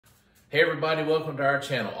Hey everybody, welcome to our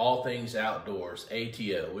channel, All Things Outdoors,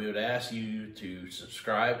 ATO. We would ask you to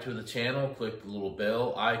subscribe to the channel, click the little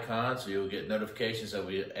bell icon so you'll get notifications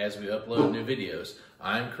as we upload new videos.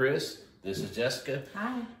 I'm Chris, this is Jessica.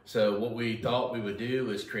 Hi. So what we thought we would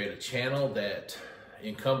do is create a channel that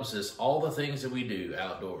encompasses all the things that we do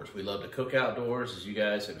outdoors. We love to cook outdoors, as you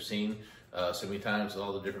guys have seen so many times with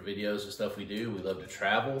all the different videos and stuff we do. We love to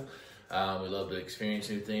travel. We love to experience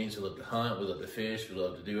new things. We love to hunt. We love to fish. We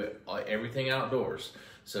love to do everything outdoors.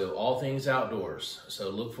 So all things outdoors. So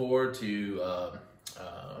look forward to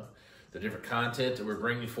the different content that we're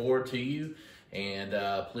bringing forward to you. And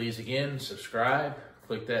please, again, subscribe,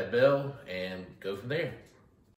 click that bell, and go from there.